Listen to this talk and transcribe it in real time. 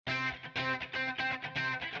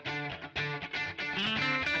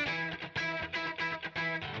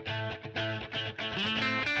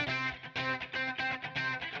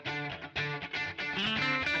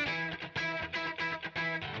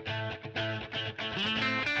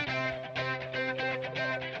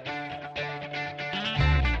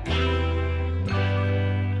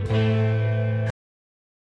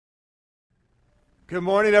Good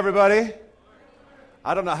morning, everybody.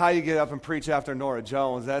 I don't know how you get up and preach after Nora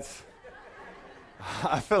Jones. I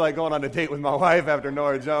feel like going on a date with my wife after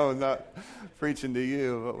Nora Jones, not preaching to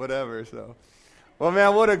you, but whatever. So, well,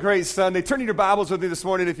 man, what a great Sunday. Turn your Bibles with me this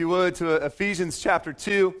morning, if you would, to Ephesians chapter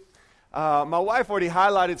 2. My wife already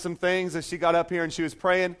highlighted some things as she got up here and she was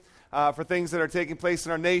praying for things that are taking place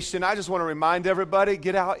in our nation. I just want to remind everybody,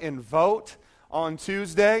 get out and vote on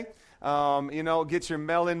Tuesday. Get your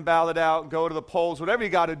mail-in ballot out, go to the polls, whatever you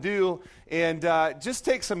got to do, and just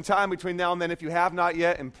take some time between now and then, if you have not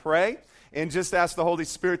yet, and pray, and just ask the Holy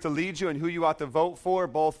Spirit to lead you and who you ought to vote for,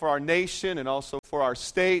 both for our nation and also for our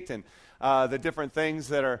state, and the different things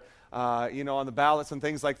that are, on the ballots and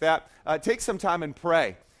things like that. Take some time and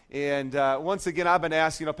pray. And once again, I've been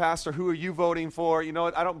asked, Pastor, who are you voting for? You know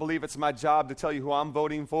what? I don't believe it's my job to tell you who I'm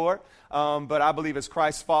voting for, but I believe as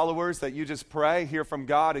Christ followers that you just pray, hear from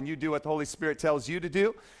God, and you do what the Holy Spirit tells you to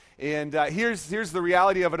do. And here's the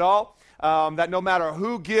reality of it all, that no matter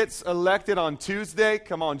who gets elected on Tuesday,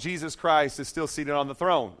 come on, Jesus Christ is still seated on the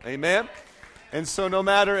throne. Amen? And so no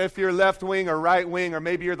matter if you're left wing or right wing, or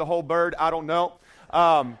maybe you're the whole bird, I don't know.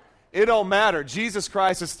 It don't matter. Jesus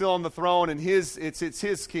Christ is still on the throne, and it's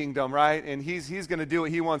his kingdom, right? And he's going to do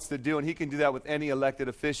what he wants to do, and he can do that with any elected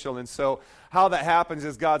official. And so how that happens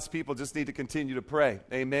is God's people just need to continue to pray,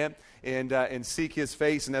 amen, and seek his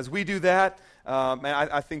face. And as we do that,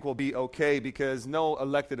 I think we'll be okay, because no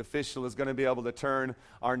elected official is going to be able to turn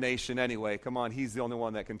our nation anyway. Come on, he's the only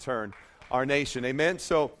one that can turn our nation, amen?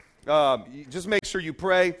 So just make sure you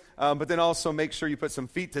pray, but then also make sure you put some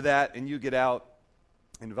feet to that and you get out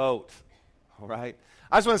and vote, all right?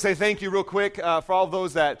 I just want to say thank you real quick for all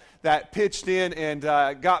those that pitched in and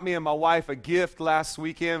got me and my wife a gift last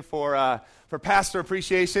weekend for Pastor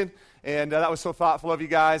Appreciation, and that was so thoughtful of you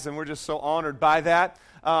guys, and we're just so honored by that.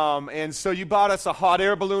 And so you bought us a hot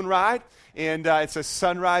air balloon ride, and it's a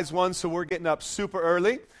sunrise one, so we're getting up super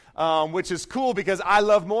early, which is cool because I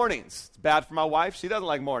love mornings. It's bad for my wife. She doesn't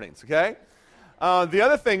like mornings, okay? The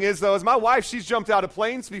other thing is, though, is my wife, she's jumped out of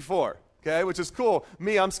planes before. Okay, which is cool.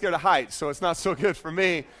 Me, I'm scared of heights, so it's not so good for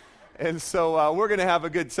me. And so we're going to have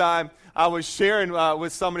a good time. I was sharing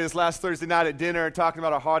with somebody this last Thursday night at dinner, talking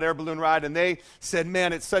about a hot air balloon ride, and they said,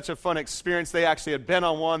 man, it's such a fun experience. They actually had been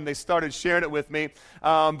on one. They started sharing it with me.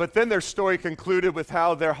 But then their story concluded with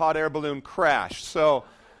how their hot air balloon crashed. So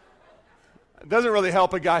it doesn't really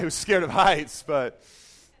help a guy who's scared of heights, but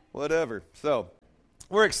whatever. So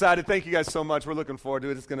we're excited. Thank you guys so much. We're looking forward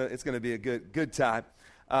to it. It's going to be a good time.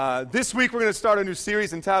 This week we're going to start a new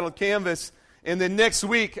series entitled Canvas, and then next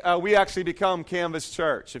week we actually become Canvas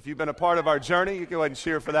Church. If you've been a part of our journey, you can go ahead and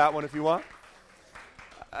cheer for that one if you want.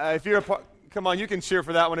 If you're a part, come on, you can cheer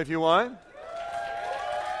for that one if you want.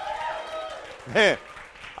 Man,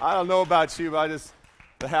 I don't know about you, but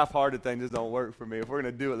the half-hearted thing just don't work for me. If we're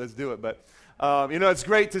going to do it, let's do it. But it's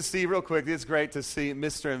great to see, real quick, it's great to see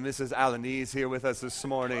Mr. and Mrs. Alanese here with us this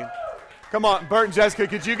morning. Come on, Bert and Jessica,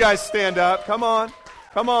 could you guys stand up? Come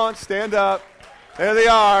on, stand up. There they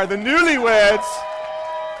are, the newlyweds.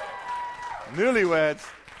 Newlyweds.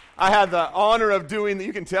 I had the honor of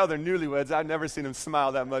you can tell they're newlyweds. I've never seen them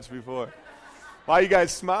smile that much before. Why are you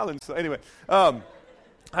guys smiling? So anyway, I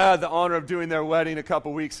had the honor of doing their wedding a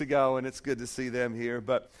couple weeks ago, and it's good to see them here.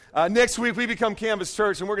 But next week we become Canvas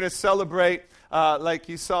Church, and we're going to celebrate like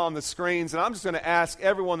you saw on the screens. And I'm just going to ask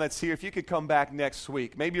everyone that's here if you could come back next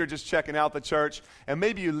week. Maybe you're just checking out the church, and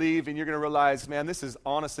maybe you leave and you're going to realize, man, this is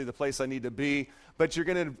honestly the place I need to be. But you're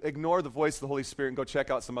going to ignore the voice of the Holy Spirit and go check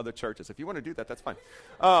out some other churches. If you want to do that, that's fine.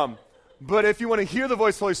 But if you want to hear the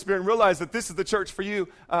voice of the Holy Spirit and realize that this is the church for you,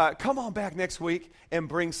 come on back next week and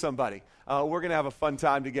bring somebody. We're going to have a fun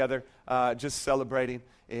time together, just celebrating.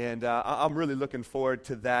 And I'm really looking forward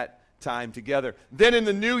to that time together. Then in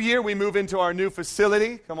the new year, we move into our new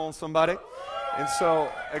facility. Come on, somebody. And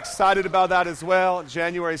so excited about that as well.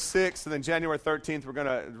 January 6th and then January 13th, we're going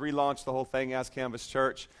to relaunch the whole thing as Canvas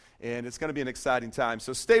Church. And it's going to be an exciting time.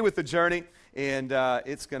 So stay with the journey, and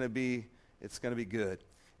it's going to be good.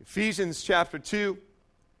 Ephesians chapter 2.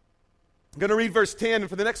 I'm going to read verse 10, and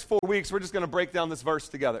for the next 4 weeks, we're just going to break down this verse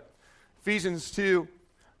together. Ephesians 2,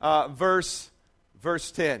 verse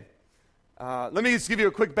 10. Let me just give you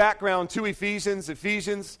a quick background to Ephesians.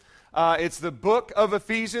 It's the book of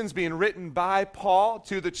Ephesians being written by Paul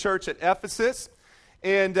to the church at Ephesus.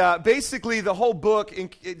 And basically the whole book,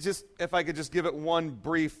 if I could just give it one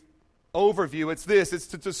brief overview, it's this. It's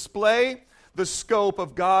to display the scope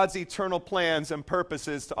of God's eternal plans and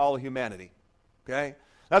purposes to all humanity. Okay?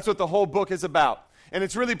 That's what the whole book is about. And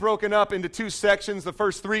it's really broken up into two sections. The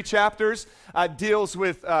first 3 chapters deals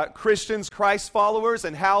with Christians, Christ followers,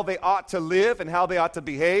 and how they ought to live and how they ought to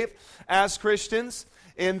behave as Christians.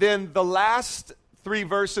 And then the last 3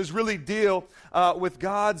 verses really deal with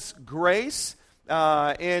God's grace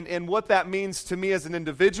and what that means to me as an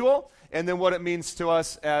individual, and then what it means to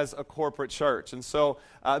us as a corporate church. And so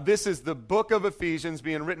this is the book of Ephesians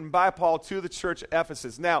being written by Paul to the church at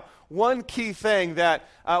Ephesus. Now, one key thing that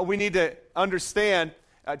we need to understand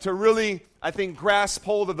to really, I think, grasp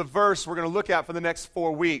hold of the verse we're going to look at for the next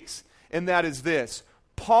 4 weeks, and that is this.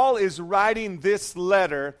 Paul is writing this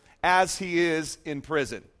letter as he is in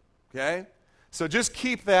prison, okay? So just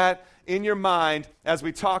keep that in your mind as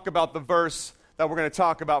we talk about the verse that we're going to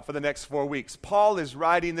talk about for the next 4 weeks. Paul is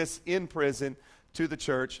writing this in prison to the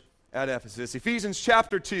church at Ephesus. Ephesians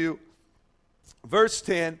chapter 2, verse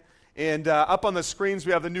 10, and up on the screens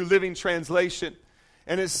we have the New Living Translation,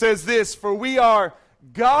 and it says this, "For we are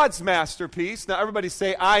God's masterpiece." Now everybody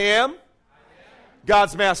say, I am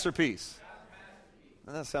God's masterpiece.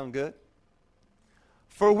 Doesn't that sound good?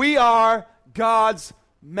 For we are God's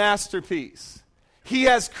masterpiece. He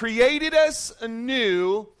has created us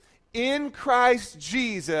anew in Christ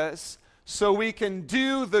Jesus so we can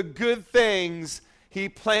do the good things he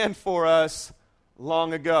planned for us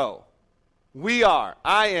long ago. We are,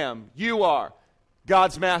 I am, you are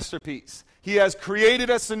God's masterpiece. He has created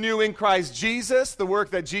us anew in Christ Jesus, the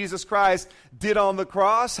work that Jesus Christ did on the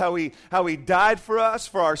cross, how he died for us,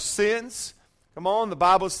 for our sins. Come on, the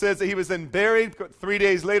Bible says that he was then buried. 3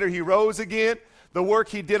 days later, he rose again. The work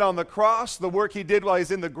he did on the cross, the work he did while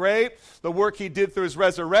he's in the grave, the work he did through his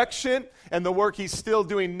resurrection, and the work he's still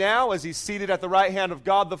doing now as he's seated at the right hand of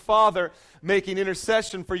God the Father, making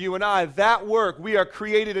intercession for you and I. That work, we are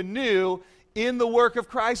created anew in the work of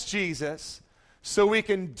Christ Jesus so we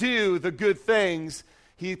can do the good things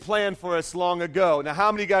he planned for us long ago. Now,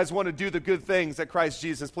 how many guys want to do the good things that Christ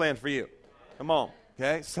Jesus planned for you? Come on,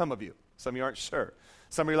 okay? Some of you. Some of you aren't sure.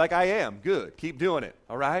 Some of you are like, I am. Good. Keep doing it,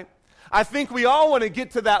 all right? I think we all want to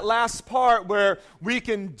get to that last part where we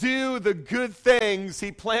can do the good things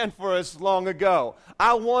he planned for us long ago.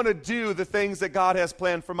 I want to do the things that God has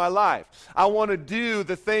planned for my life. I want to do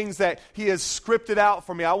the things that he has scripted out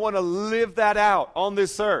for me. I want to live that out on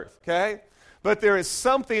this earth, okay? But there is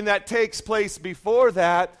something that takes place before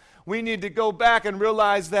that. We need to go back and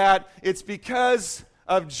realize that it's because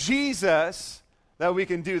of Jesus that we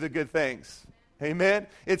can do the good things. Amen?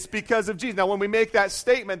 It's because of Jesus. Now, when we make that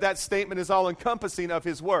statement is all-encompassing of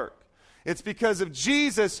his work. It's because of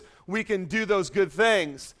Jesus we can do those good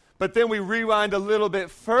things. But then we rewind a little bit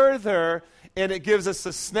further, and it gives us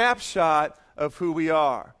a snapshot of who we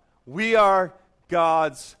are. We are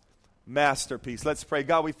God's masterpiece. Let's pray.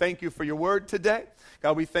 God, we thank you for your word today.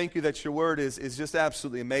 God, we thank you that your word is just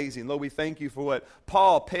absolutely amazing. Lord, we thank you for what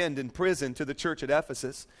Paul penned in prison to the church at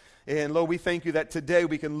Ephesus. And Lord, we thank you that today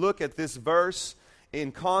we can look at this verse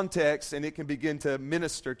in context and it can begin to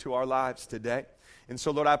minister to our lives today. And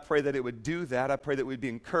so, Lord, I pray that it would do that. I pray that we'd be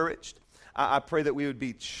encouraged. I pray that we would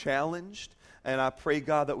be challenged. And I pray,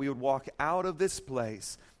 God, that we would walk out of this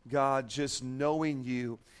place, God, just knowing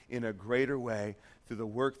you in a greater way through the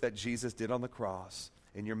work that Jesus did on the cross.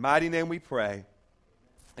 In your mighty name we pray.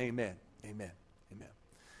 Amen. Amen. Amen.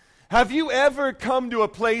 Have you ever come to a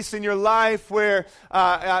place in your life where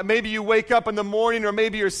maybe you wake up in the morning or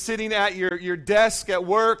maybe you're sitting at your desk at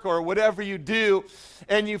work or whatever you do,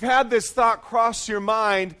 and you've had this thought cross your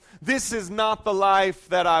mind, this is not the life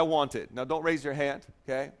that I wanted. Now, don't raise your hand,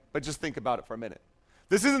 okay? But just think about it for a minute.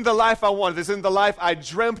 This isn't the life I wanted. This isn't the life I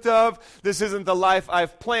dreamt of. This isn't the life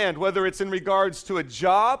I've planned, whether it's in regards to a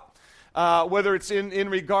job, whether it's in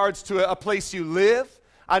regards to a place you live.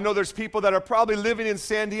 I know there's people that are probably living in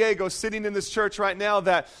San Diego, sitting in this church right now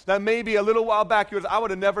that maybe a little while back, I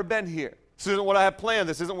would have never been here. This isn't what I had planned.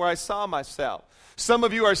 This isn't where I saw myself. Some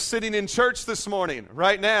of you are sitting in church this morning,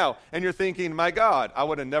 right now, and you're thinking, my God, I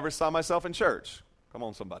would have never saw myself in church. Come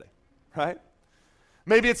on, somebody, right?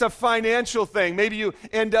 Maybe it's a financial thing. Maybe you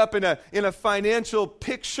end up in a financial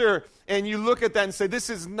picture and you look at that and say, this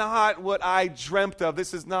is not what I dreamt of.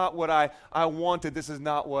 This is not what I wanted. This is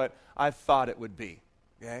not what I thought it would be.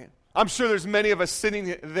 Okay? I'm sure there's many of us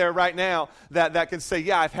sitting there right now that can say,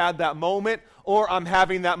 yeah, I've had that moment, or I'm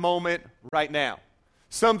having that moment right now.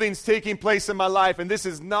 Something's taking place in my life, and this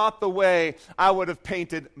is not the way I would have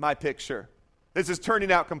painted my picture. This is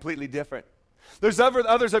turning out completely different. There's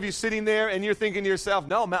others of you sitting there, and you're thinking to yourself,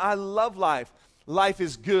 no, man, I love life. Life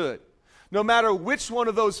is good. No matter which one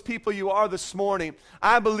of those people you are this morning,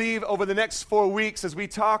 I believe over the next 4 weeks as we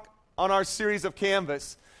talk on our series of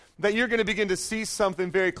Canvas, that you're going to begin to see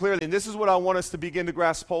something very clearly. And this is what I want us to begin to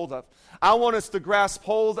grasp hold of. I want us to grasp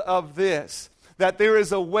hold of this, that there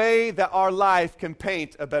is a way that our life can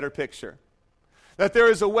paint a better picture. That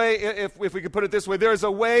there is a way, if we could put it this way, there is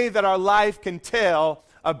a way that our life can tell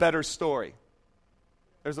a better story.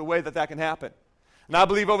 There's a way that that can happen. And I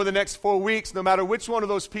believe over the next 4 weeks, no matter which one of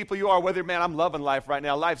those people you are, whether, man, I'm loving life right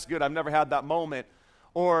now, life's good, I've never had that moment,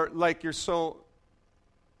 or like you're so,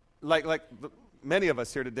 many of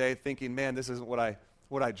us here today thinking, man, this isn't what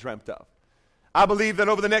I dreamt of. I believe that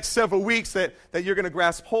over the next several weeks that you're going to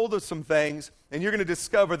grasp hold of some things, and you're going to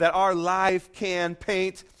discover that our life can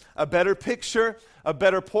paint a better picture, a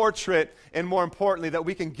better portrait, and more importantly, that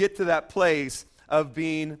we can get to that place of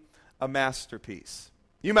being a masterpiece.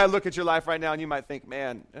 You might look at your life right now and you might think,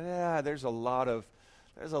 man, there's a lot of,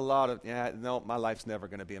 no, my life's never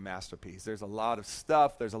going to be a masterpiece. There's a lot of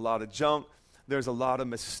stuff, there's a lot of junk, there's a lot of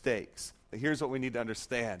mistakes. But here's what we need to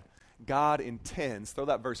understand. God intends, throw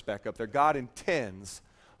that verse back up there, God intends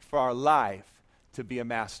for our life to be a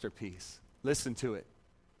masterpiece. Listen to it.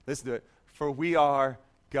 Listen to it. For we are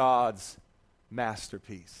God's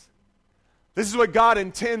masterpiece. This is what God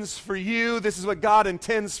intends for you. This is what God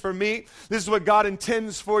intends for me. This is what God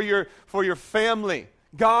intends for your family.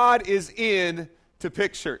 God is into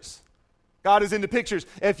pictures. God is into pictures.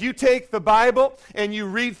 If you take the Bible and you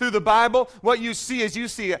read through the Bible, what you see is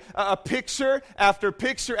a picture after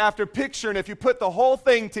picture after picture. And if you put the whole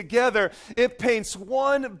thing together, it paints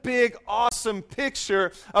one big, awesome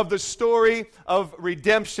picture of the story of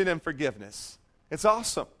redemption and forgiveness. It's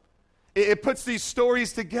awesome. It puts these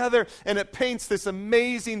stories together and it paints this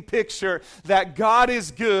amazing picture that God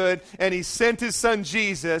is good and He sent His Son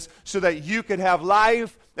Jesus so that you could have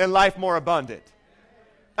life and life more abundant.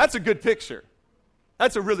 That's a good picture.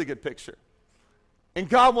 That's a really good picture. And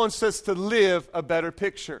God wants us to live a better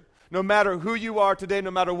picture. No matter who you are today,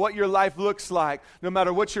 no matter what your life looks like, no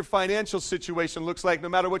matter what your financial situation looks like, no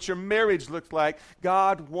matter what your marriage looks like,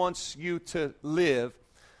 God wants you to live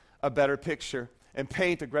a better picture and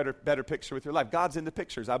paint a better picture with your life. God's into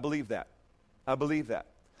pictures. I believe that. I believe that.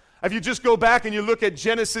 If you just go back and you look at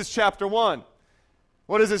Genesis chapter 1,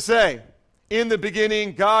 what does it say? In the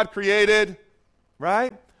beginning, God created,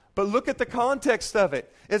 right? But look at the context of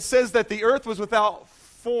it. It says that the earth was without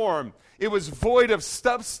form. It was void of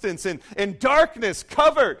substance, and darkness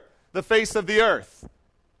covered the face of the earth.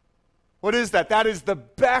 What is that? That is the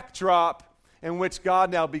backdrop in which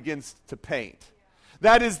God now begins to paint.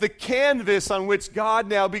 That is the canvas on which God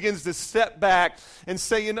now begins to step back and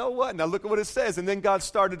say, you know what? Now look at what it says. And then God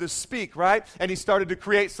started to speak, right? And He started to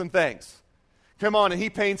create some things. Come on, and He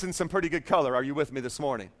paints in some pretty good color. Are you with me this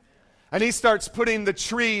morning? And He starts putting the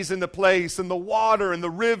trees into place, and the water, and the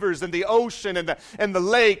rivers, and the ocean, and the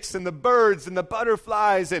lakes, and the birds, and the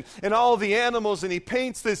butterflies, and all the animals. And He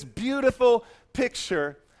paints this beautiful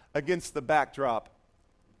picture against the backdrop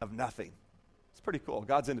of nothing. It's pretty cool.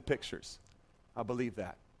 God's into pictures. I believe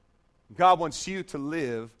that. God wants you to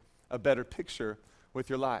live a better picture with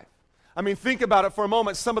your life. I mean, think about it for a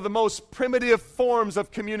moment. Some of the most primitive forms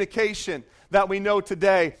of communication that we know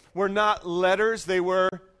today were not letters, they were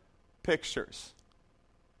pictures.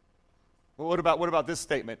 Well, what about this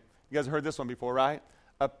statement? You guys have heard this one before, right?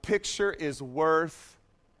 A picture is worth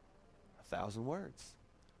 1,000 words.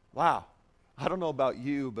 Wow. I don't know about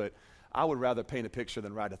you, but I would rather paint a picture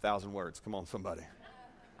than write 1,000 words. Come on, somebody.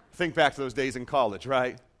 Think back to those days in college,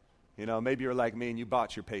 right? You know, maybe you're like me and you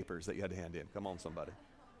bought your papers that you had to hand in. Come on, somebody.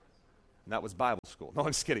 And that was Bible school. No, I'm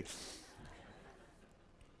just kidding.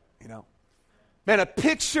 You know, man, a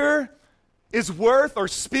picture is worth or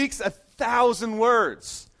speaks 1,000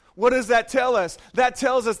 words. What does that tell us? That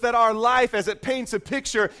tells us that our life, as it paints a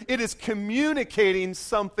picture, it is communicating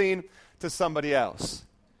something to somebody else.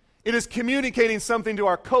 It is communicating something to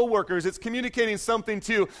our coworkers. It's communicating something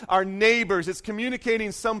to our neighbors. It's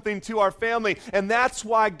communicating something to our family. And that's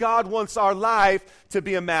why God wants our life to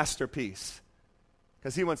be a masterpiece.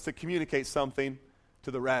 Because He wants to communicate something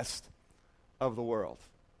to the rest of the world.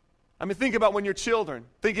 I mean, think about when you're children,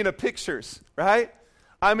 thinking of pictures, right?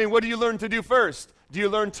 I mean, what do you learn to do first? Do you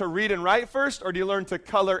learn to read and write first, or do you learn to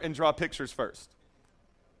color and draw pictures first?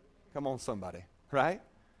 Come on, somebody, right?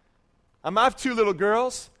 I have 2 little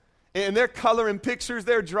girls. And they're coloring pictures,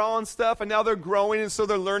 they're drawing stuff, and now they're growing, and so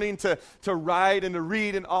they're learning to write and to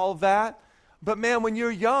read and all that. But man, when you're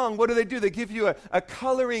young, what do? They give you a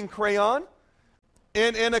coloring crayon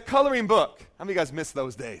and a coloring book. How many of you guys miss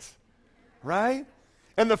those days? Right?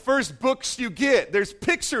 And the first books you get, there's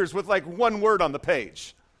pictures with like 1 word on the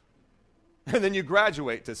page. And then you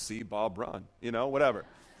graduate to see Bob run, you know, whatever.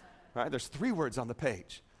 Right? There's 3 words on the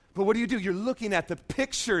page. But what do? You're looking at the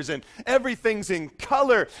pictures and everything's in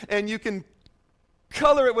color and you can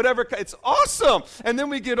color it whatever. It's awesome. And then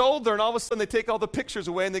we get older and all of a sudden they take all the pictures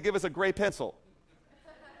away and they give us a gray pencil.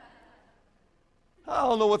 I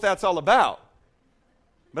don't know what that's all about.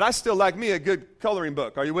 But I still like me a good coloring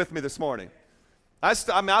book. Are you with me this morning? I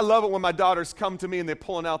love it when my daughters come to me and they're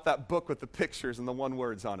pulling out that book with the pictures and the one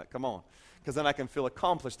words on it. Come on. Because then I can feel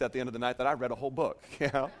accomplished at the end of the night that I read a whole book. You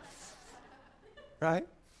know? Right?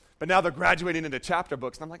 But now they're graduating into chapter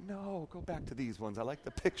books. And I'm like, no, go back to these ones. I like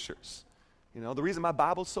the pictures. You know, the reason my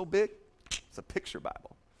Bible's so big, it's a picture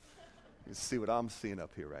Bible. You see what I'm seeing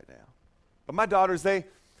up here right now. But my daughters, they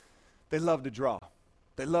love to draw.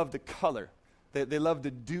 They love to color. They love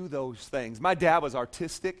to do those things. My dad was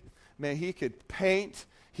artistic. Man, he could paint.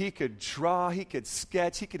 He could draw. He could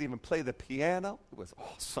sketch. He could even play the piano. It was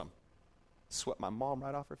awesome. Swept my mom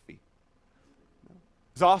right off her feet. It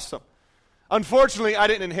was awesome. Unfortunately, I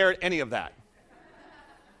didn't inherit any of that.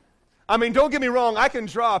 I mean, don't get me wrong, I can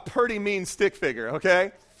draw a pretty mean stick figure,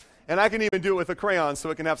 okay? And I can even do it with a crayon so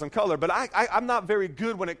it can have some color. But I'm not very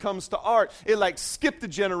good when it comes to art. It like skipped a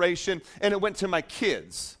generation and it went to my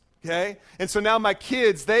kids, okay? And so now my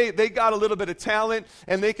kids, they got a little bit of talent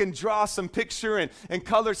and they can draw some picture and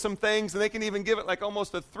color some things and they can even give it like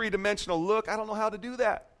almost a three-dimensional look. I don't know how to do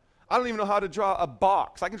that. I don't even know how to draw a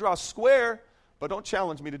box. I can draw a square, but don't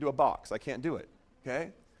challenge me to do a box. I can't do it,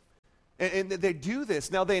 okay? And they do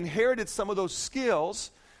this. Now, they inherited some of those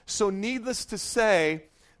skills, so needless to say,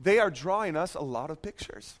 they are drawing us a lot of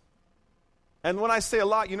pictures. And when I say a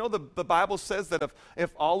lot, you know the Bible says that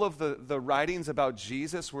if all of the writings about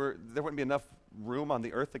Jesus there wouldn't be enough room on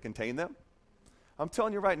the earth to contain them. I'm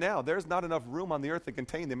telling you right now, there's not enough room on the earth to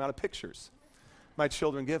contain the amount of pictures my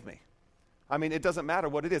children give me. I mean, it doesn't matter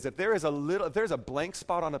what it is. If there's a blank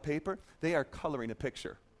spot on a paper, they are coloring a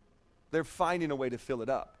picture. They're finding a way to fill it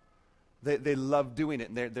up. They love doing it,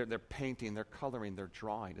 and they're painting, they're coloring, they're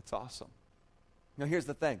drawing. It's awesome. Now, here's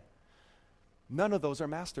the thing. None of those are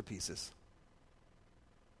masterpieces.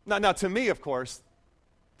 Now, to me, of course,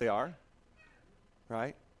 they are,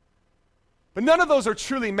 right? But none of those are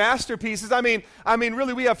truly masterpieces. I mean,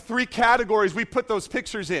 really, we have three categories we put those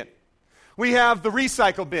pictures in. We have the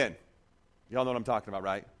recycle bin. Y'all know what I'm talking about,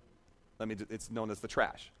 right? It's known as the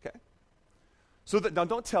trash, okay? So now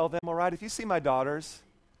don't tell them, all right? If you see my daughters,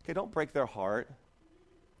 okay, don't break their heart.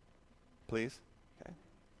 Please, okay?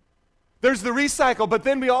 There's the recycle, but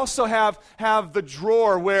then we also have the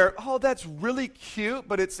drawer where, oh, that's really cute,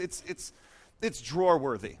 but it's drawer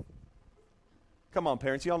worthy. Come on,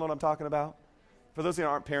 parents, y'all know what I'm talking about? For those of you that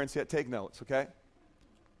aren't parents yet, take notes, okay?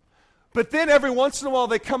 But then every once in a while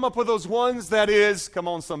they come up with those ones that is, come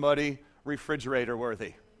on somebody, refrigerator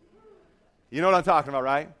worthy. You know what I'm talking about,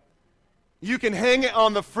 right? You can hang it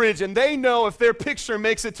on the fridge, and they know if their picture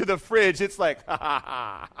makes it to the fridge, it's like, ha,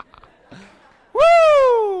 ha, ha.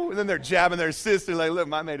 Woo! And then they're jabbing their sister like,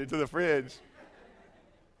 look, I made it to the fridge.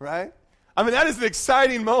 Right? I mean, that is an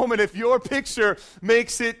exciting moment if your picture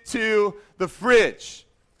makes it to the fridge.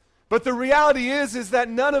 But the reality is that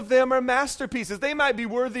none of them are masterpieces. They might be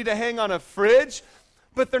worthy to hang on a fridge,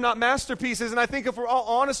 but they're not masterpieces. And I think if we're all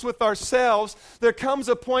honest with ourselves, there comes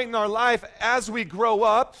a point in our life as we grow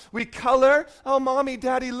up, we color, oh, mommy,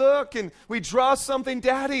 daddy, look, and we draw something,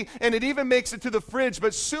 daddy, and it even makes it to the fridge.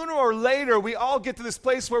 But sooner or later, we all get to this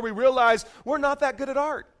place where we realize we're not that good at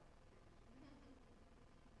art.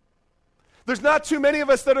 There's not too many of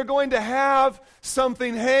us that are going to have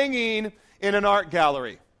something hanging in an art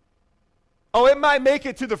gallery. Oh, it might make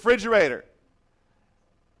it to the refrigerator.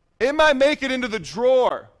 It might make it into the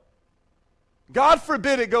drawer. God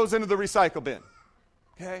forbid it goes into the recycle bin.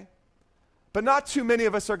 Okay? But not too many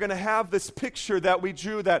of us are going to have this picture that we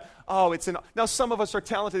drew that, oh, it's in. Now, some of us are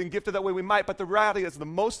talented and gifted that way, we might, but the reality is the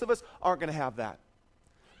most of us aren't going to have that.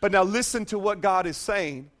 But now listen to what God is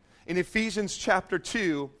saying in Ephesians chapter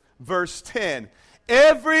 2, verse 10.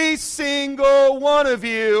 Every single one of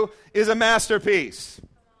you is a masterpiece.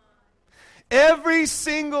 Every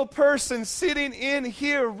single person sitting in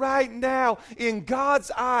here right now in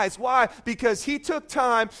God's eyes. Why? Because He took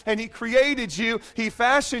time and He created you. He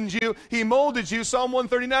fashioned you. He molded you. Psalm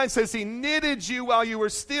 139 says He knitted you while you were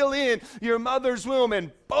still in your mother's womb,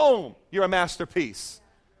 and boom, you're a masterpiece.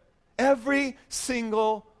 Every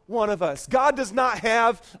single one of us. God does not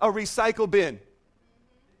have a recycle bin.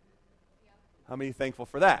 How many are thankful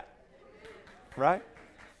for that? Right?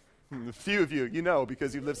 A few of you, you know,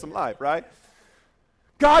 because you've lived some life, right?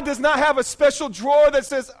 God does not have a special drawer that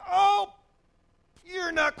says, oh,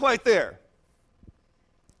 you're not quite there.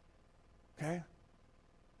 Okay?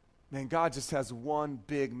 Man, God just has one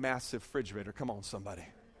big, massive refrigerator. Come on, somebody.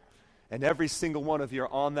 And every single one of you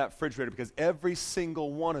are on that refrigerator because every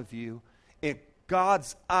single one of you, in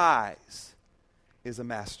God's eyes, is a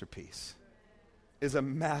masterpiece. Is a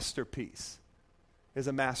masterpiece. Is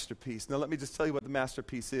a masterpiece. Now let me just tell you what the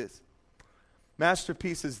masterpiece is.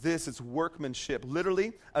 Masterpiece is this, it's workmanship.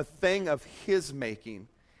 Literally a thing of His making,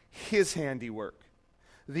 His handiwork.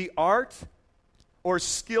 The art or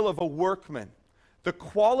skill of a workman. The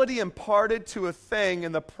quality imparted to a thing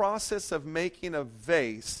in the process of making a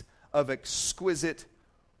vase of exquisite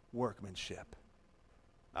workmanship.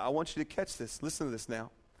 I want you to catch this. Listen to this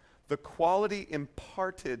now. The quality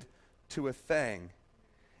imparted to a thing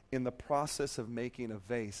in the process of making a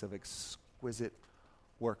vase of exquisite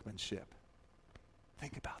workmanship.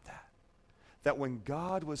 Think about that. That when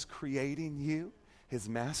God was creating you, His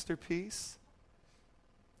masterpiece,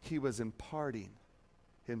 He was imparting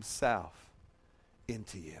Himself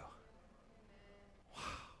into you. Wow.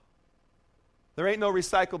 There ain't no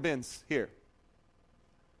recycle bins here.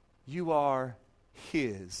 You are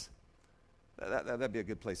His. That'd be a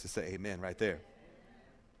good place to say amen right there.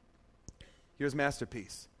 Here's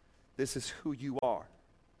masterpiece. This is who you are.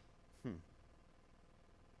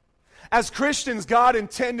 As Christians, God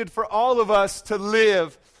intended for all of us to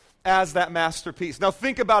live as that masterpiece. Now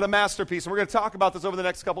think about a masterpiece, and we're going to talk about this over the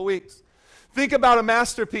next couple weeks. Think about a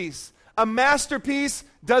masterpiece. A masterpiece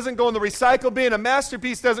doesn't go in the recycle bin. A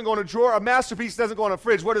masterpiece doesn't go in a drawer. A masterpiece doesn't go in a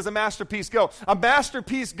fridge. Where does a masterpiece go? A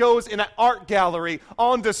masterpiece goes in an art gallery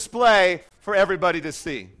on display for everybody to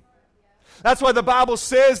see. That's why the Bible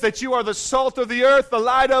says that you are the salt of the earth, the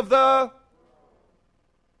light of the...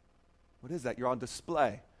 What is that? You're on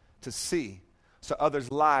display to see so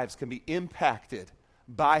others' lives can be impacted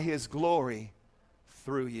by His glory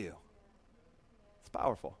through you. It's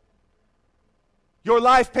powerful. Your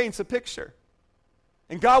life paints a picture.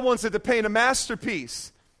 And God wants it to paint a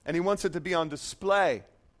masterpiece. And He wants it to be on display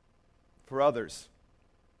for others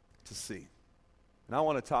to see. And I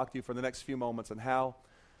want to talk to you for the next few moments on how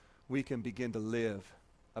we can begin to live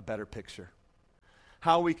a better picture.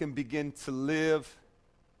 How we can begin to live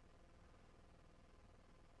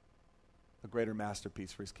a greater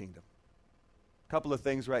masterpiece for His kingdom. A couple of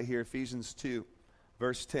things right here, Ephesians 2,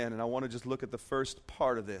 verse 10. And I want to just look at the first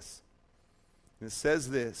part of this. And it says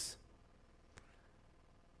this,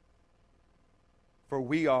 for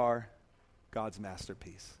we are God's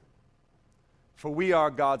masterpiece. For we are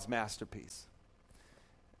God's masterpiece.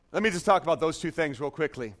 Let me just talk about those two things real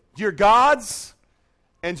quickly. You're God's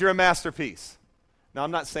and you're a masterpiece. Now,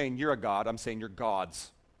 I'm not saying you're a God. I'm saying you're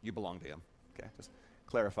God's. You belong to Him. Okay, just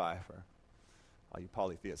clarify for all you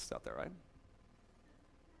polytheists out there, right?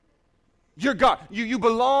 You're God. You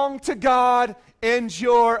belong to God and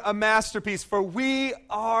you're a masterpiece. For we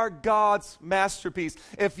are God's masterpiece.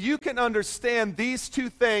 If you can understand these two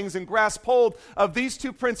things and grasp hold of these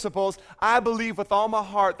two principles, I believe with all my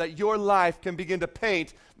heart that your life can begin to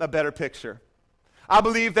paint a better picture. I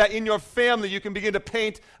believe that in your family you can begin to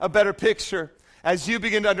paint a better picture as you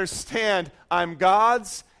begin to understand I'm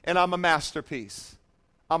God's and I'm a masterpiece.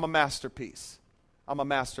 I'm a masterpiece. I'm a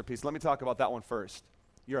masterpiece. Let me talk about that one first.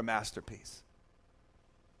 You're a masterpiece.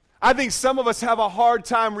 I think some of us have a hard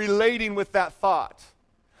time relating with that thought.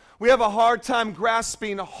 We have a hard time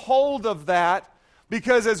grasping hold of that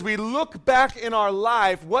because as we look back in our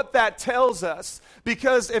life, what that tells us,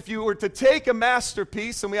 because if you were to take a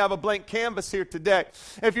masterpiece, and we have a blank canvas here today,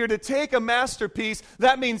 if you're to take a masterpiece,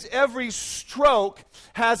 that means every stroke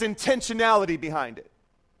has intentionality behind it.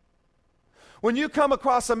 When you come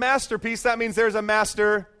across a masterpiece, that means there's a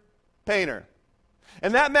master painter.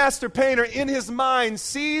 And that master painter in his mind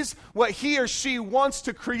sees what he or she wants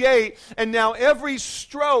to create, and now every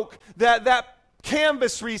stroke that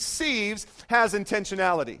canvas receives has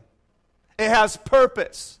intentionality. It has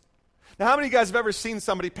purpose. Now, how many of you guys have ever seen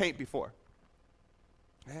somebody paint before?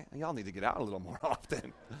 Hey, y'all need to get out a little more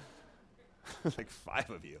often. Like 5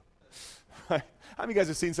 of you. How many of you guys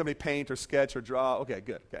have seen somebody paint or sketch or draw? Okay,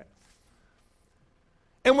 good, okay.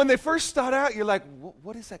 And when they first start out, you're like,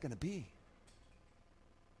 what is that going to be?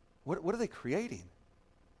 What are they creating?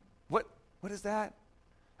 What is that?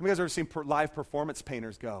 How many of you guys ever seen live performance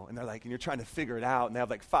painters go? And they're like, and you're trying to figure it out, and they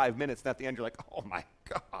have like 5 minutes, and at the end you're like, oh my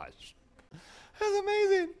gosh, that's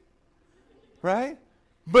amazing. Right?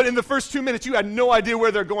 But in the first 2 minutes, you had no idea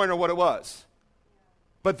where they're going or what it was.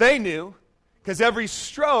 But they knew, because every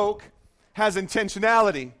stroke has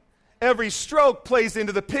intentionality. Every stroke plays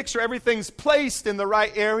into the picture. Everything's placed in the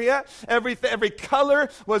right area. Every color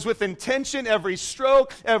was with intention. Every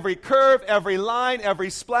stroke, every curve, every line, every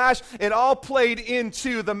splash, it all played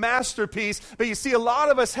into the masterpiece. But you see, a lot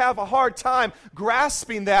of us have a hard time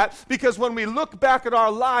grasping that, because when we look back at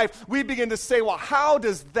our life, we begin to say, well, how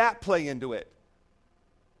does that play into it?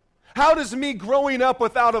 How does me growing up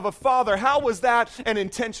without a father, how was that an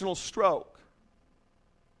intentional stroke?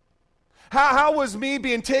 How was me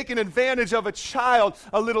being taken advantage of a child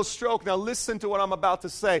a little stroke? Now listen to what I'm about to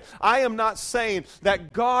say. I am not saying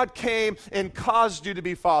that God came and caused you to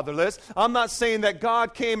be fatherless. I'm not saying that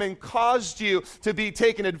God came and caused you to be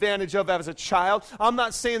taken advantage of as a child. I'm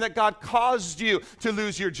not saying that God caused you to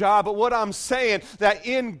lose your job. But what I'm saying, that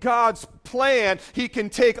in God's plan, He can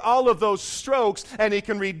take all of those strokes and He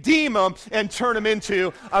can redeem them and turn them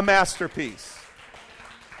into a masterpiece.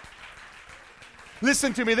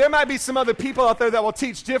 Listen to me, there might be some other people out there that will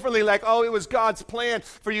teach differently, like, oh, it was God's plan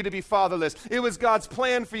for you to be fatherless. It was God's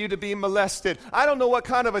plan for you to be molested. I don't know what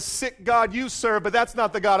kind of a sick God you serve, but that's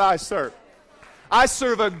not the God I serve. I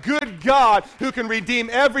serve a good God who can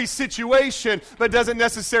redeem every situation, but doesn't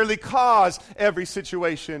necessarily cause every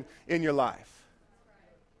situation in your life.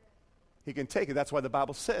 He can take it. That's why the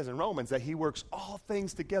Bible says in Romans that He works all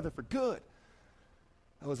things together for good.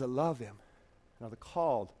 Those that love Him and are the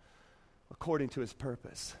called according to His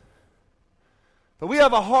purpose. But we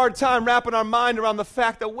have a hard time wrapping our mind around the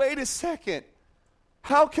fact that, wait a second,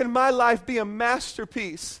 how can my life be a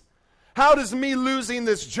masterpiece? How does me losing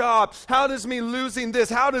this job, how does me losing this,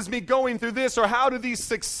 how does me going through this, or how do these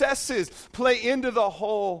successes play into the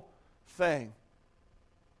whole thing?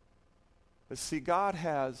 But see, God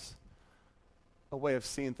has a way of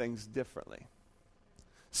seeing things differently.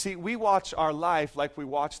 See, we watch our life like we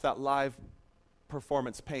watch that live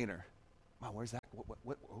performance painter. Wow, where's that?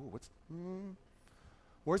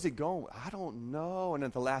 Where's he going? I don't know. And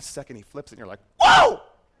at the last second, he flips it, and you're like, whoa!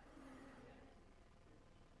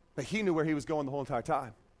 But he knew where he was going the whole entire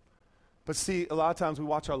time. But see, a lot of times we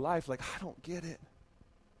watch our life like, I don't get it.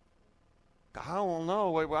 I don't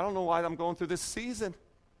know. I don't know why I'm going through this season.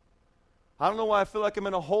 I don't know why I feel like I'm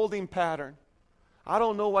in a holding pattern. I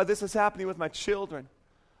don't know why this is happening with my children.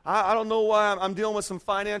 I don't know why I'm dealing with some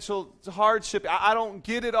financial hardship. I don't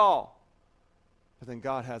get it all. But then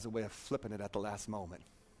God has a way of flipping it at the last moment.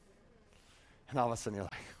 And all of a sudden you're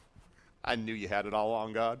like, I knew you had it all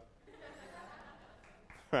along, God.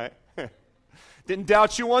 Right? Didn't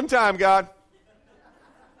doubt you one time, God.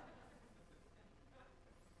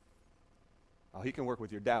 Oh, He can work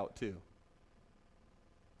with your doubt too.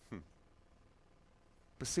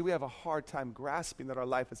 But see, we have a hard time grasping that our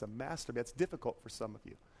life is a masterpiece. That's difficult for some of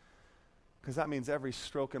you. Because that means every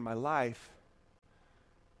stroke in my life,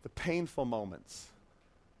 the painful moments,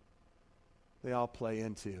 they all play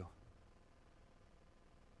into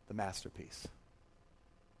the masterpiece.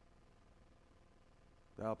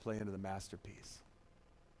 They all play into the masterpiece.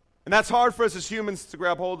 And that's hard for us as humans to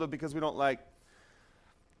grab hold of, because we don't like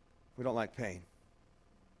pain.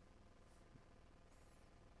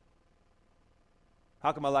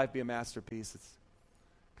 How can my life be a masterpiece? It's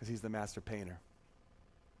because He's the master painter.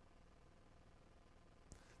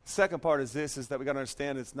 The second part is this, is that we got to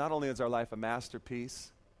understand it's not only is our life a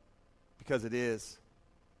masterpiece, because it is.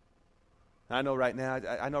 And I know right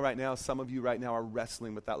now, some of you right now are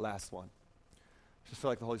wrestling with that last one. I just feel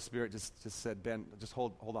like the Holy Spirit just said, Ben, just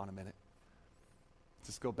hold on a minute.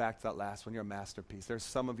 Just go back to that last one. You're a masterpiece. There's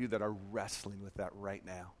some of you that are wrestling with that right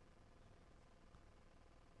now.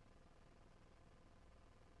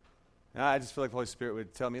 And I just feel like the Holy Spirit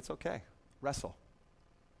would tell me, it's okay. Wrestle.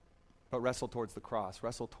 But wrestle towards the cross.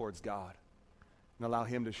 Wrestle towards God. And allow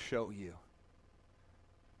Him to show you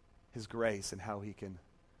His grace and how He can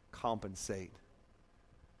compensate.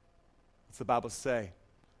 What's the Bible say?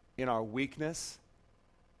 In our weakness,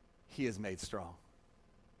 He is made strong.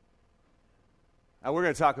 Now, we're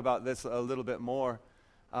going to talk about this a little bit more.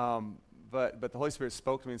 But the Holy Spirit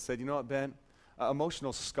spoke to me and said, you know what, Ben?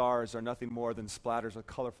 Emotional scars are nothing more than splatters of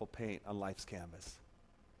colorful paint on life's canvas.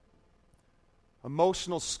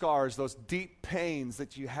 Emotional scars, those deep pains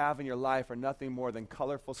that you have in your life, are nothing more than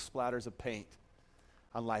colorful splatters of paint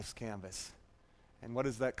on life's canvas. And what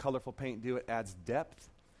does that colorful paint do? It adds depth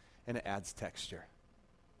and it adds texture.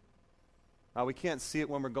 Now, we can't see it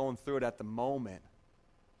when we're going through it at the moment,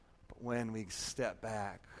 but when we step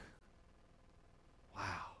back,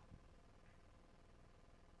 wow,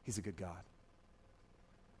 He's a good God.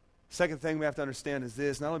 Second thing we have to understand is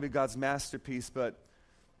this: not only be God's masterpiece, but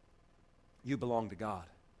you belong to God.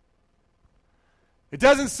 It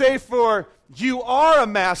doesn't say for you are a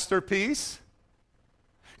masterpiece,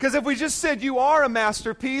 Because if we just said you are a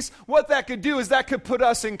masterpiece, what that could do is that could put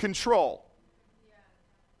us in control.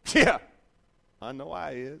 Yeah. I know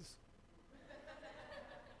I is.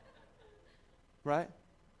 Right?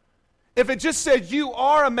 If it just said you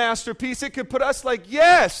are a masterpiece, it could put us like,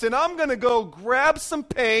 yes, and I'm going to go grab some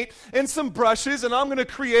paint and some brushes and I'm going to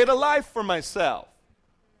create a life for myself.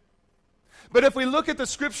 But if we look at the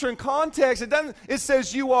scripture in context, it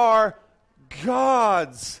says you are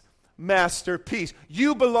God's masterpiece.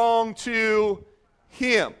 You belong to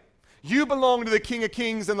Him. You belong to the King of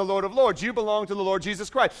Kings and the Lord of Lords. You belong to the Lord Jesus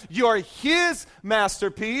Christ. You are His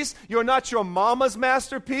masterpiece. You're not your mama's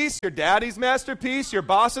masterpiece, your daddy's masterpiece, your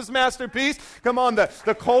boss's masterpiece. Come on,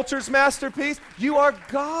 the culture's masterpiece. You are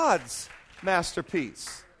God's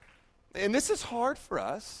masterpiece. And this is hard for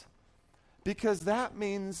us because that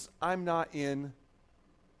means I'm not in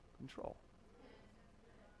control.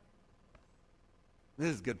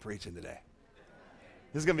 This is good preaching today.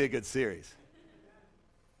 This is going to be a good series.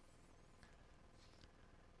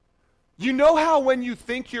 You know how when you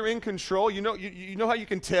think you're in control, you know how you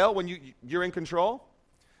can tell when you're in control?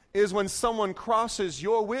 Is when someone crosses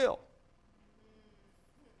your will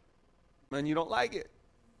and you don't like it.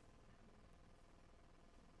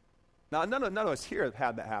 Now, none of us here have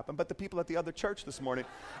had that happen, but the people at the other church this morning,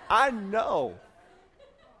 I know.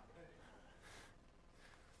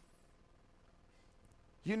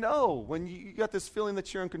 You know when you got this feeling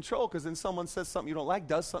that you're in control because then someone says something you don't like,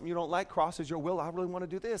 does something you don't like, crosses your will, I really want to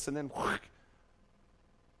do this, and then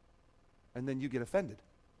you get offended.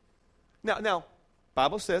 Now,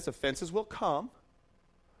 Bible says offenses will come,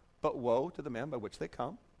 but woe to the man by which they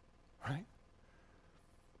come, right?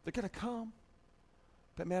 They're going to come.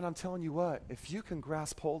 But man, I'm telling you what, if you can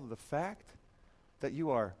grasp hold of the fact that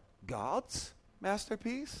you are God's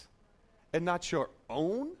masterpiece and not your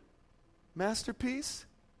own masterpiece,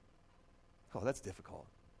 oh, that's difficult.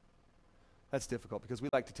 That's difficult because we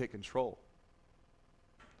like to take control,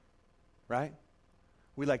 right?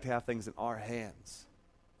 We like to have things in our hands,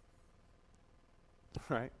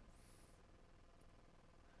 right?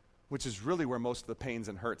 Which is really where most of the pains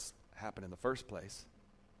and hurts happen in the first place.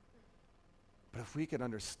 But if we can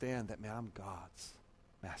understand that, man, I'm God's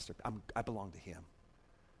master. I belong to Him.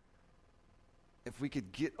 If we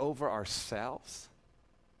could get over ourselves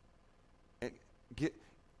and get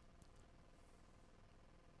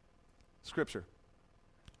Scripture.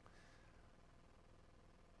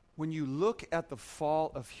 When you look at the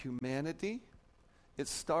fall of humanity, it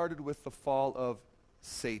started with the fall of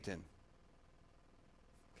Satan.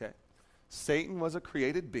 Okay? Satan was a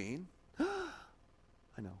created being.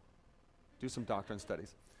 I know. Do some doctrine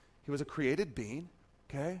studies. He was a created being,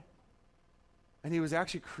 okay? And he was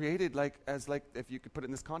actually created as if you could put it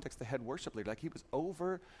in this context, the head worship leader. Like he was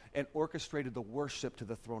over and orchestrated the worship to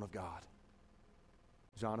the throne of God.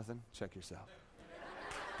 Jonathan, check yourself.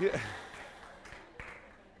 Yeah.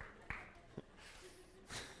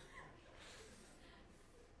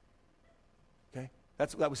 Okay?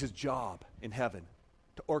 That was his job in heaven,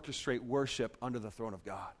 to orchestrate worship under the throne of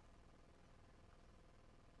God.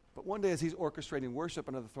 But one day as he's orchestrating worship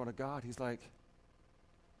under the throne of God, he's like,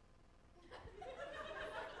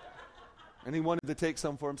 and he wanted to take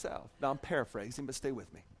some for himself. Now I'm paraphrasing, but stay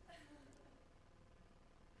with me.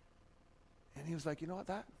 And he was like, you know what,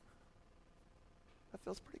 that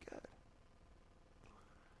feels pretty good.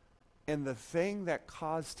 And the thing that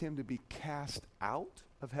caused him to be cast out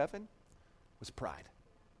of heaven was pride.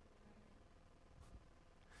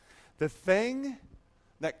 The thing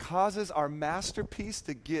that causes our masterpiece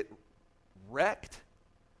to get wrecked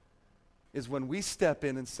is when we step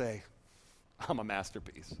in and say, I'm a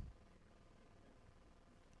masterpiece.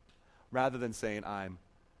 Rather than saying, I'm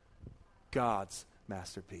God's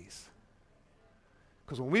masterpiece.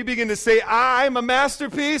 Because when we begin to say, I'm a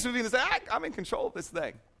masterpiece, we begin to say, I'm in control of this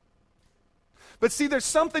thing. But see, there's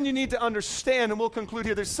something you need to understand, and we'll conclude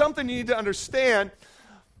here. There's something you need to understand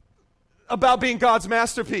about being God's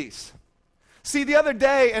masterpiece. See, the other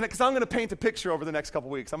day, and because I'm going to paint a picture over the next couple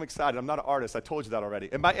weeks, I'm excited. I'm not an artist. I told you that already.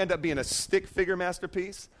 It might end up being a stick figure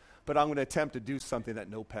masterpiece, but I'm going to attempt to do something that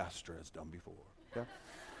no pastor has done before. Okay?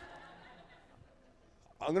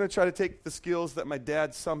 I'm going to try to take the skills that my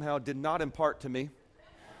dad somehow did not impart to me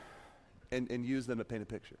and use them to paint a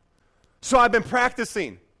picture. So I've been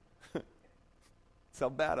practicing. That's how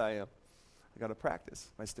bad I am. I got to practice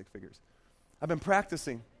my stick figures. I've been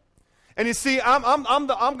practicing. And you see, I'm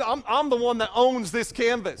the one that owns this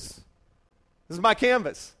canvas. This is my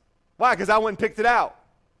canvas. Why? Because I went and picked it out.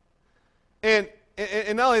 And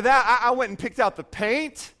not only that, I went and picked out the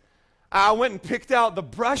paint. I went and picked out the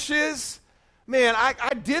brushes. man,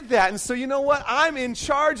 I did that. And so you know what? I'm in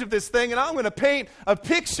charge of this thing, and I'm going to paint a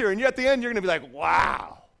picture. And you're at the end, you're going to be like,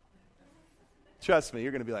 wow. Trust me,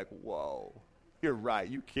 you're going to be like, whoa. You're right.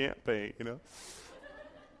 You can't paint, you know.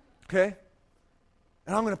 Okay?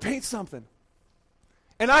 And I'm going to paint something.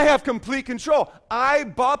 And I have complete control. I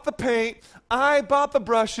bought the paint. I bought the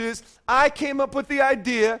brushes. I came up with the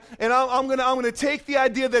idea. And I'm going to take the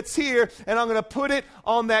idea that's here, and I'm going to put it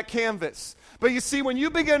on that canvas. But you see, when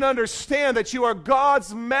you begin to understand that you are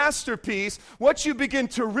God's masterpiece, what you begin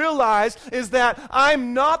to realize is that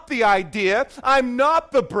I'm not the idea, I'm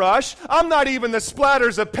not the brush, I'm not even the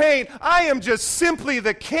splatters of paint, I am just simply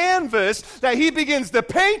the canvas that He begins to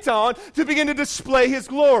paint on to begin to display His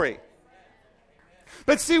glory.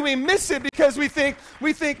 But see, we miss it because we think,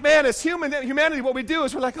 man, as humanity, what we do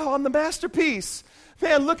is we're like, oh, I'm the masterpiece.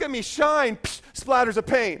 Man, look at me shine, psh, splatters of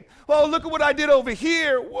paint. Whoa, look at what I did over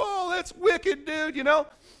here. Whoa, that's wicked, dude, you know.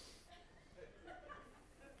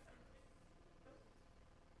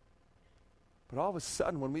 But all of a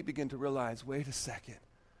sudden, when we begin to realize, wait a second,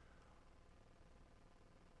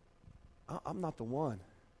 I'm not the one.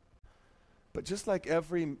 But just like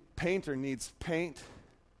every painter needs paint,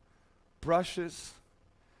 brushes,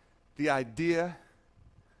 the idea,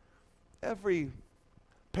 every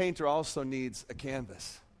painter also needs a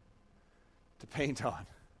canvas to paint on.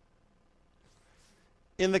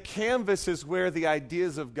 In the canvas is where the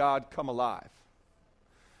ideas of God come alive.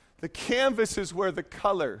 The canvas is where the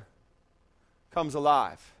color comes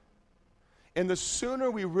alive. And the sooner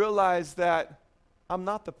we realize that I'm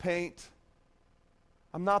not the paint,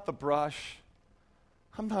 I'm not the brush,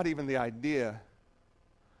 I'm not even the idea,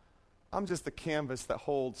 I'm just the canvas that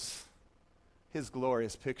holds His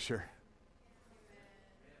glorious picture.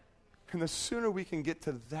 And the sooner we can get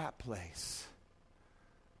to that place,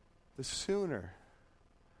 the sooner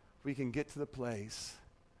we can get to the place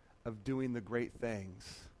of doing the great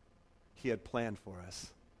things He had planned for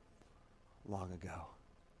us long ago.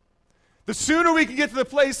 The sooner we can get to the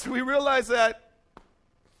place that we realize that,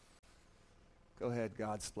 go ahead,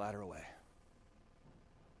 God, splatter away.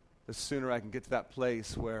 The sooner I can get to that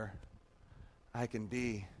place where I can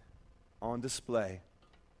be on display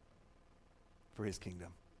for His kingdom.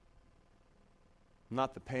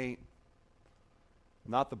 Not the paint,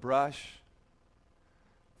 not the brush,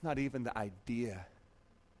 not even the idea.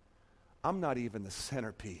 I'm not even the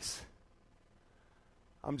centerpiece.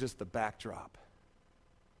 I'm just the backdrop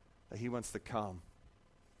that He wants to come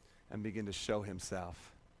and begin to show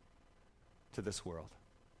Himself to this world.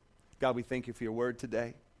 God, we thank You for Your word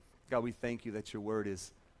today. God, we thank You that Your word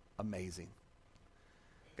is amazing.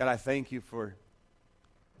 God, I thank You for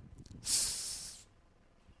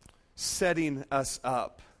setting us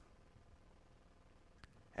up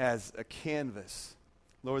as a canvas,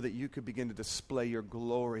 Lord, that You could begin to display Your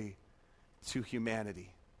glory to humanity.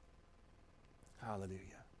 Hallelujah.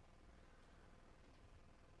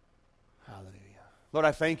 Hallelujah. Lord,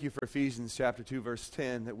 I thank You for Ephesians chapter 2, verse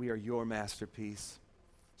 10, that we are Your masterpiece.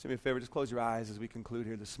 Do me a favor, just close your eyes as we conclude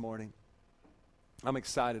here this morning. I'm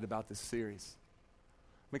excited about this series.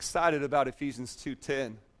 I'm excited about Ephesians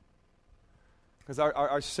 2:10. Because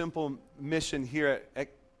our simple mission here at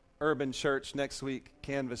Urban Church next week,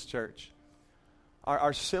 Canvas Church,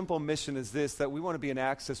 our simple mission is this, that we want to be an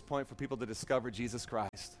access point for people to discover Jesus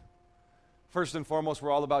Christ. First and foremost,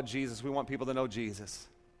 we're all about Jesus. We want people to know Jesus.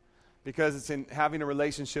 Because it's in having a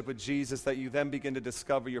relationship with Jesus that you then begin to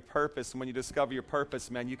discover your purpose. And when you discover your purpose,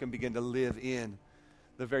 man, you can begin to live in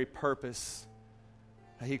the very purpose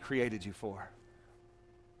that He created you for.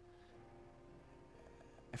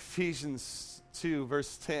 Ephesians 2,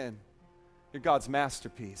 verse 10, you're God's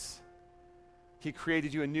masterpiece. He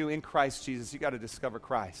created you anew in Christ Jesus. You got to discover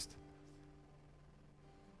Christ.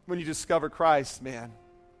 When you discover Christ, man,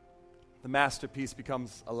 the masterpiece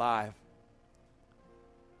becomes alive.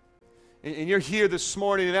 And you're here this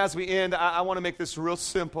morning, and as we end, I want to make this real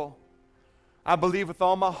simple. I believe with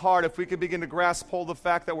all my heart, if we could begin to grasp hold of the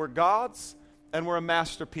fact that we're God's and we're a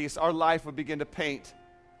masterpiece, our life would begin to paint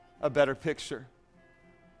a better picture.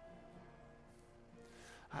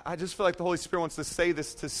 I just feel like the Holy Spirit wants to say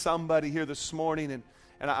this to somebody here this morning,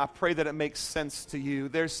 and I pray that it makes sense to you.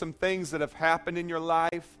 There's some things that have happened in your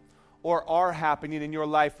life or are happening in your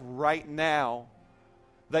life right now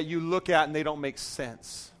that you look at and they don't make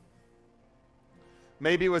sense.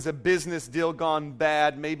 Maybe it was a business deal gone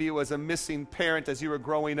bad. Maybe it was a missing parent as you were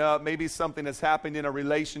growing up. Maybe something has happened in a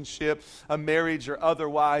relationship, a marriage or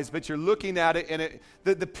otherwise, but you're looking at it and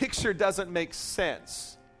the picture doesn't make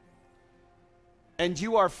sense. And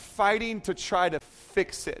you are fighting to try to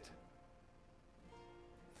fix it.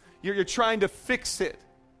 You're trying to fix it.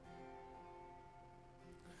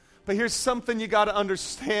 But here's something you got to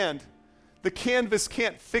understand. The canvas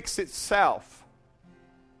can't fix itself.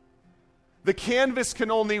 The canvas can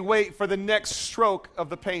only wait for the next stroke of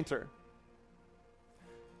the painter.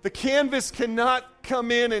 The canvas cannot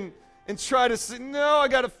come in and try to say, no, I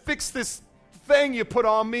got to fix this thing you put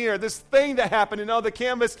on me or this thing that happened. And no, the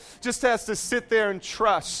canvas just has to sit there and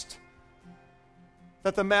trust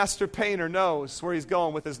that the master painter knows where he's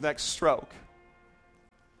going with his next stroke.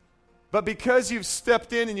 But because you've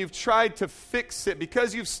stepped in and you've tried to fix it,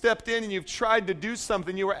 because you've stepped in and you've tried to do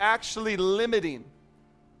something, you are actually limiting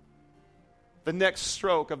the next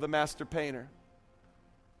stroke of the master painter.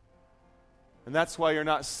 And that's why you're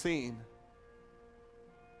not seeing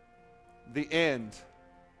the end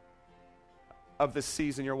of the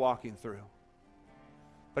season you're walking through.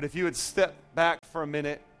 But if you would step back for a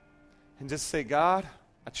minute and just say, God,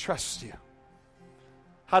 I trust you.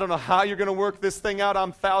 I don't know how you're going to work this thing out.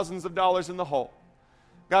 I'm thousands of dollars in the hole.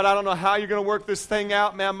 God, I don't know how you're going to work this thing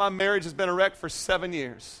out. Man, my marriage has been a wreck for 7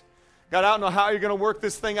 years. God, I don't know how you're going to work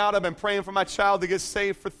this thing out. I've been praying for my child to get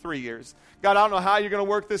saved for 3 years. God, I don't know how you're going to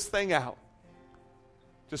work this thing out.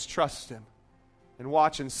 Just trust him and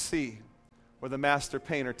watch and see where the master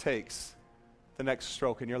painter takes the next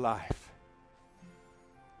stroke in your life.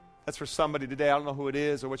 That's for somebody today. I don't know who it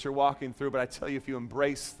is or what you're walking through, but I tell you, if you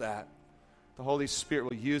embrace that, the Holy Spirit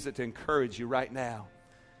will use it to encourage you right now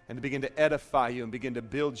and to begin to edify you and begin to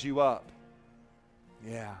build you up.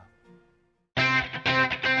 Yeah.